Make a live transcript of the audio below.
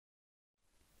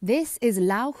This is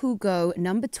Laohugo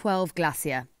No. 12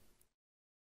 Glacier.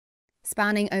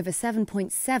 Spanning over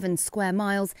 7.7 square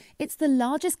miles, it's the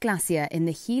largest glacier in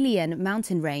the Qilian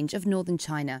mountain range of northern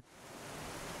China.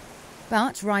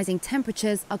 But rising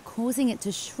temperatures are causing it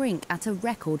to shrink at a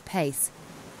record pace.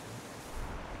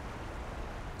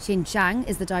 Xin Zhang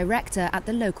is the director at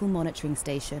the local monitoring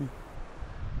station.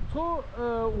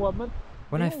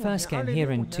 When I first came here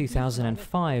in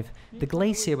 2005, the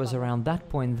glacier was around that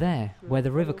point there, where the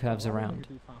river curves around.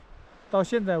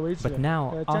 But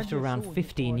now, after around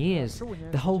 15 years,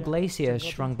 the whole glacier has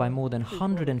shrunk by more than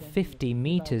 150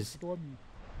 meters.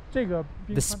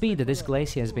 The speed that this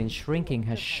glacier has been shrinking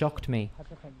has shocked me.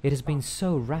 It has been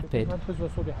so rapid.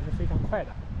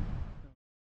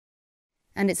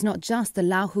 And it's not just the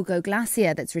Laohugo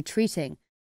Glacier that's retreating.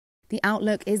 The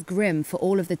outlook is grim for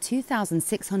all of the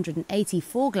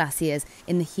 2,684 glaciers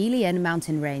in the Qilian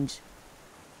mountain range.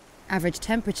 Average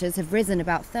temperatures have risen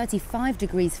about 35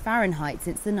 degrees Fahrenheit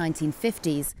since the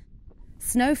 1950s.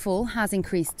 Snowfall has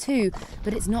increased too,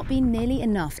 but it's not been nearly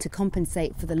enough to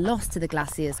compensate for the loss to the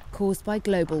glaciers caused by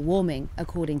global warming,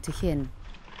 according to Qin.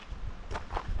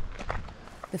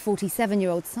 The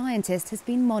 47-year-old scientist has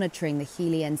been monitoring the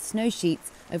Qilian snow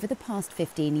sheets over the past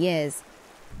 15 years.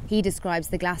 He describes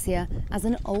the glacier as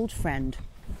an old friend.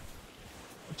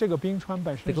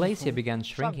 The glacier began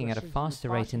shrinking at a faster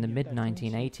rate in the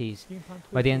mid-1980s.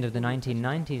 By the end of the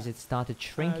 1990s, it started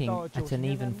shrinking at an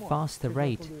even faster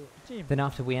rate. Then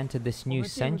after we entered this new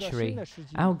century,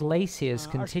 our glaciers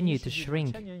continued to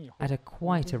shrink at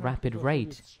quite a rapid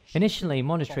rate. Initially,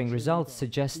 monitoring results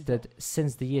suggest that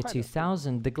since the year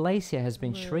 2000, the glacier has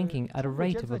been shrinking at a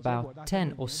rate of about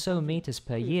 10 or so meters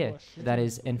per year. That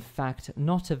is, in fact,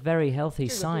 not a very healthy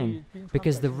sign,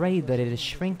 because the rate that it is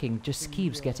shrinking just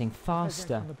keeps getting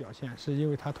faster.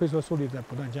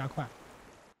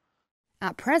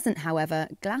 At present, however,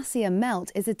 glacier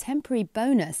melt is a temporary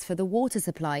bonus for the water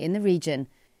supply in the region.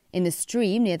 In the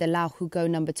stream near the Laohugo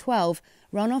No. 12,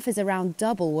 runoff is around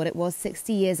double what it was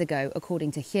 60 years ago,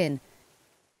 according to Qin.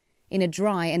 In a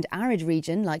dry and arid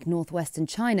region like northwestern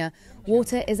China,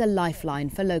 water is a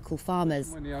lifeline for local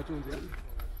farmers.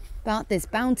 But this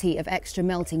bounty of extra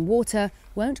melting water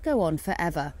won't go on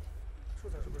forever.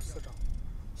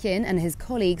 Qin and his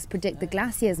colleagues predict the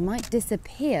glaciers might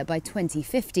disappear by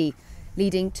 2050,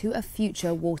 leading to a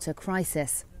future water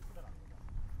crisis.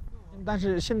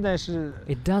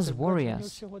 It does worry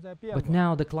us, but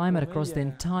now the climate across the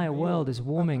entire world is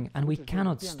warming and we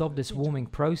cannot stop this warming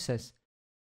process.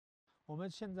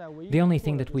 The only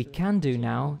thing that we can do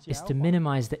now is to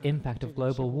minimize the impact of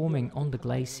global warming on the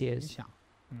glaciers.